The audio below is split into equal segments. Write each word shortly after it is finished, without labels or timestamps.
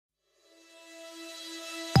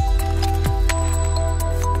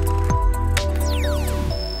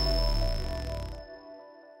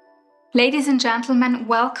Ladies and gentlemen,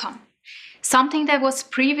 welcome. Something that was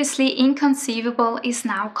previously inconceivable is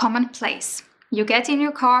now commonplace. You get in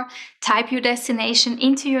your car, type your destination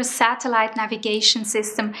into your satellite navigation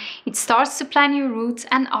system, it starts to plan your route,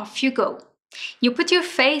 and off you go. You put your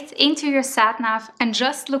faith into your sat-nav and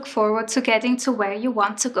just look forward to getting to where you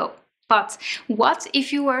want to go. But what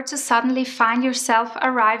if you were to suddenly find yourself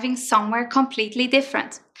arriving somewhere completely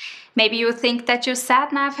different? Maybe you think that your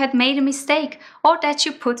sat-nav had made a mistake or that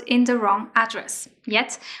you put in the wrong address.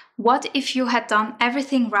 Yet, what if you had done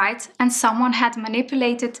everything right and someone had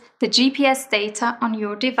manipulated the GPS data on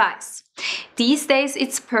your device? These days,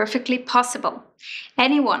 it's perfectly possible.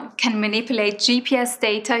 Anyone can manipulate GPS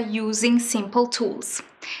data using simple tools.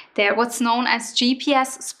 They're what's known as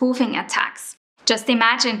GPS spoofing attacks. Just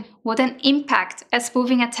imagine what an impact a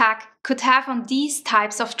spoofing attack could have on these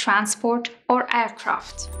types of transport or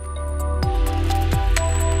aircraft.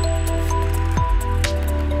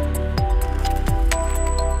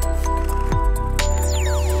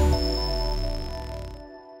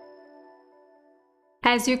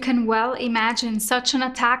 As you can well imagine, such an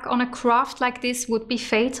attack on a craft like this would be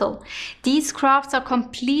fatal. These crafts are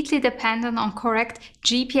completely dependent on correct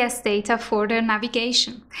GPS data for their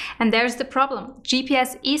navigation. And there's the problem.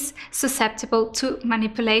 GPS is susceptible to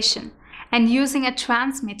manipulation. And using a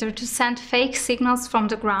transmitter to send fake signals from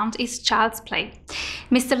the ground is child's play.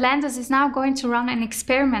 Mr. Landers is now going to run an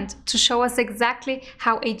experiment to show us exactly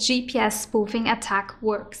how a GPS spoofing attack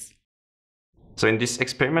works. So in this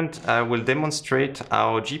experiment, I will demonstrate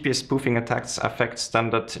how GPS spoofing attacks affect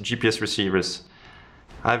standard GPS receivers.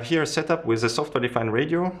 I have here a setup with a software-defined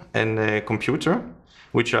radio and a computer,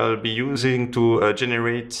 which I'll be using to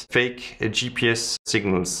generate fake GPS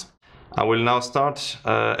signals. I will now start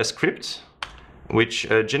a script which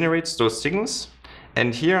generates those signals.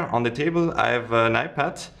 And here on the table, I have an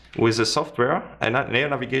iPad with a software, an air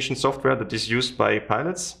navigation software that is used by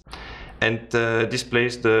pilots, and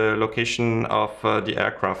displays the location of the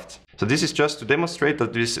aircraft. So this is just to demonstrate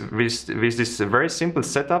that with this very simple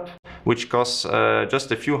setup, which costs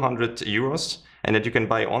just a few €100 and that you can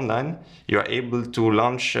buy online, you are able to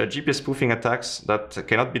launch GPS spoofing attacks that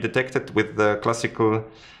cannot be detected with the classical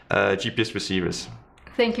GPS receivers.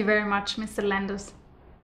 Thank you very much, Mr. Landers.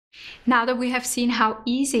 Now that we have seen how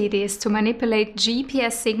easy it is to manipulate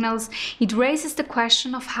GPS signals, it raises the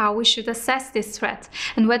question of how we should assess this threat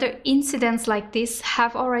and whether incidents like this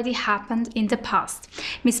have already happened in the past.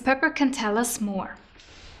 Ms. Pepper can tell us more.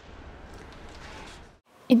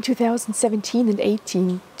 In 2017 and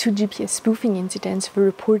 18, 2 GPS spoofing incidents were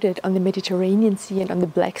reported on the Mediterranean Sea and on the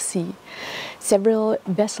Black Sea. Several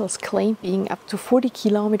vessels claimed being up to 40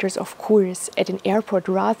 kilometers off course at an airport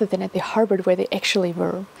rather than at the harbor where they actually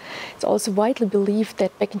were. It's also widely believed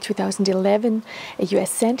that back in 2011, a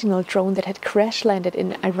US Sentinel drone that had crash landed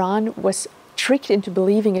in Iran was tricked into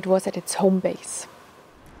believing it was at its home base.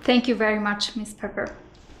 Thank you very much, Ms. Pepper.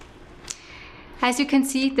 As you can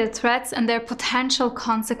see, the threats and their potential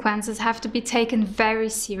consequences have to be taken very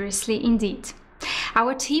seriously indeed.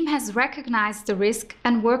 Our team has recognized the risk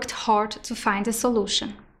and worked hard to find a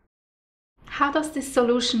solution. How does this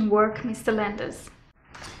solution work, Mr. Landers?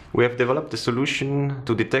 We have developed a solution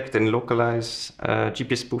to detect and localize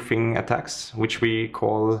GPS spoofing attacks, which we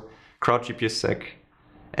call CrowdGPSSec.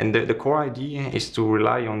 And the core idea is to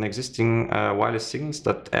rely on existing wireless signals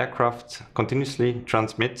that aircraft continuously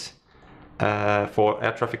transmit for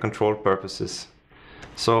air traffic control purposes.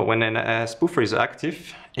 So when a spoofer is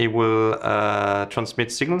active, it will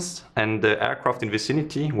transmit signals, and the aircraft in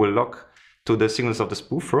vicinity will lock to the signals of the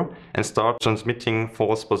spoofer and start transmitting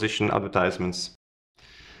false position advertisements.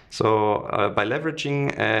 So by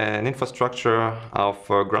leveraging an infrastructure of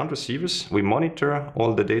ground receivers, we monitor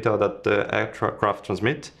all the data that the aircraft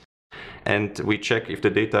transmit, and we check if the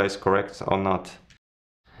data is correct or not.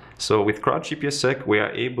 So with CrowdGPSSec, we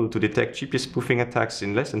are able to detect GPS spoofing attacks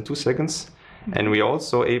in less than 2 seconds. And we are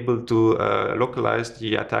also able to localize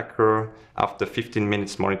the attacker after 15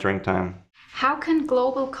 minutes monitoring time. How can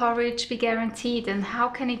global coverage be guaranteed and how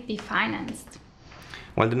can it be financed?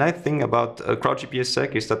 Well, the nice thing about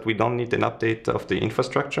CrowdGPSSec is that we don't need an update of the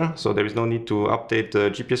infrastructure. So there is no need to update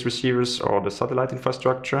the GPS receivers or the satellite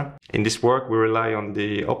infrastructure. In this work, we rely on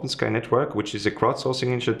the OpenSky network, which is a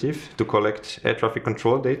crowdsourcing initiative to collect air traffic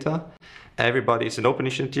control data. Everybody is an open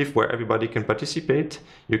initiative where everybody can participate.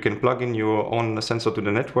 You can plug in your own sensor to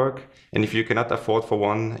the network. And if you cannot afford for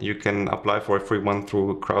one, you can apply for a free one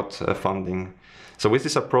through crowdfunding. So with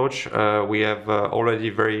this approach, we have already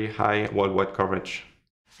very high worldwide coverage.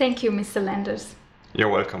 Thank you, Mr. Landers. You're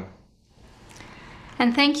welcome.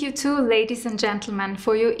 And thank you too, ladies and gentlemen,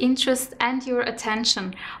 for your interest and your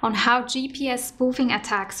attention on how GPS spoofing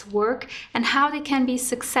attacks work and how they can be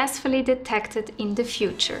successfully detected in the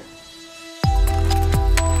future.